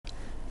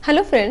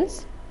Hello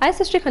friends, I am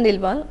Shristy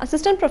Khandelwal,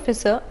 Assistant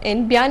Professor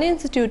in Biyani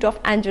Institute of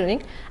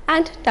Engineering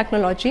and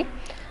Technology.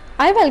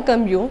 I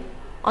welcome you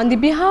on the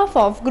behalf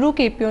of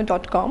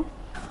GuruKPO.com.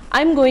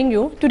 I am going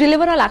you to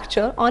deliver a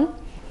lecture on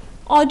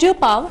audio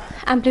power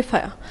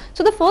amplifier.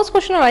 So the first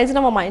question arises in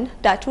our mind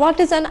that what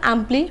is an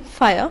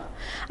amplifier?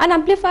 An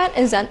amplifier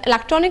is an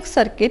electronic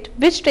circuit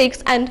which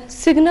takes a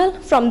signal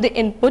from the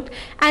input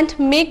and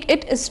make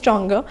it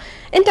stronger.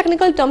 In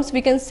technical terms,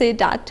 we can say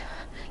that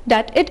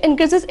it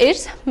increases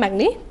its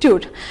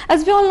magnitude.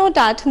 As we all know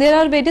that there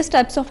are various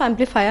types of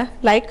amplifier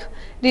like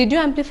radio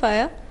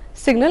amplifier,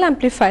 signal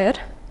amplifier,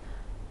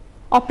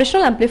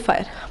 operational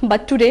amplifier.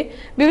 But today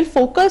we will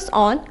focus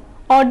on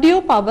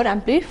audio power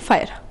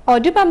amplifier.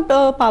 Audio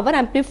power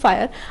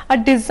amplifier are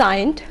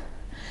designed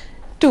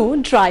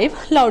to drive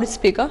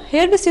loudspeaker.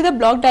 Here we see the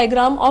block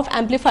diagram of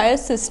amplifier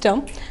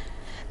system.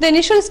 The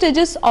initial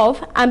stages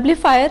of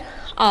amplifier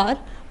are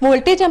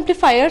voltage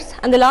amplifiers,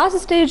 and the last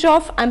stage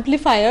of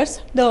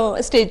amplifiers,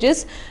 the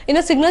stages in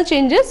a signal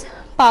changes,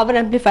 power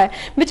amplifier,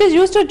 which is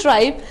used to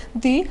drive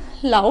the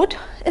loud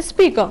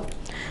speaker.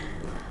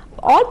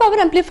 All power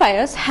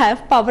amplifiers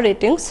have power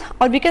ratings,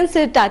 or we can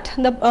say that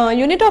the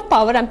unit of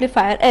power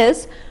amplifier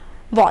is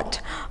watt.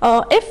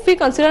 If we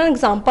consider an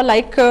example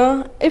like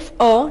if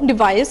a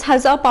device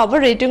has a power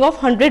rating of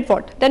 100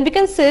 watt, then we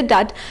can say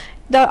that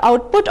the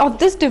output of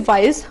this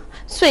device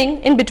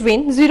swing in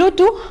between 0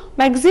 to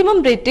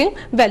maximum rating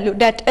value,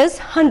 that is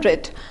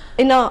 100.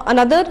 In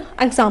another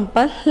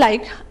example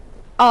like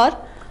our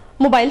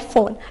mobile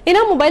phone. In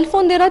a mobile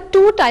phone there are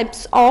two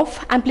types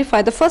of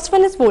amplifier. The first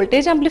one is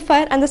voltage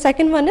amplifier and the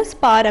second one is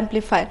power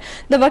amplifier.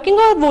 The working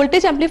of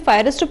voltage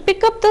amplifier is to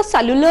pick up the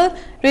cellular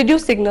radio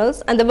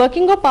signals, and the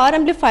working of power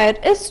amplifier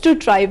is to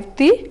drive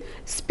the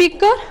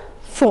speaker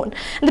phone.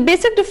 And the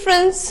basic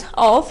difference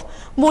of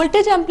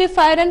voltage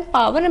amplifier and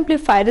power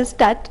amplifier is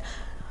that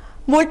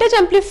voltage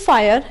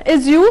amplifier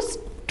is used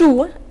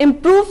to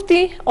improve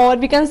the, or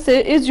we can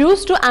say is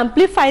used to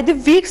amplify the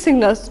weak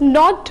signals,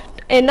 not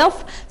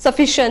enough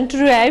sufficient to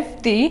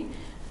drive the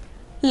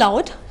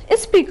loud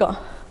speaker.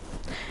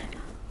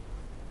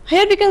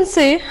 Here we can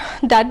say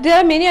that there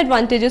are many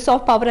advantages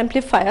of power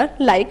amplifier,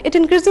 like it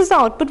increases the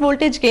output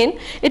voltage gain,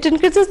 it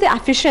increases the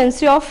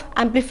efficiency of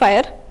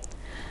amplifier.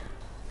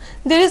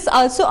 There is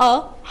also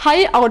a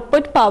high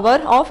output power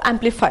of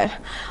amplifier.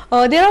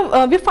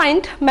 We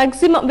find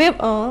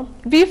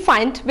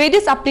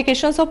various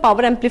applications of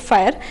power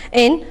amplifier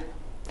in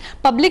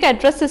public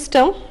address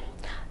system.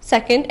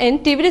 Second, in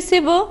TV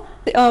receiver,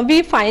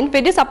 we find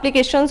various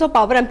applications of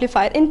power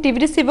amplifier in TV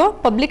receiver,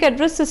 public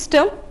address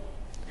system,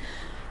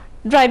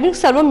 driving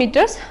servo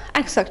meters,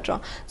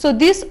 etc. So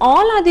these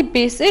all are the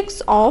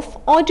basics of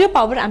audio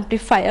power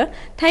amplifier.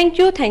 Thank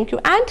you,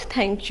 and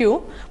thank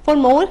you. For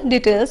more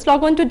details,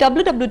 log on to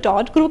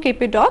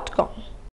www.gurukp.com.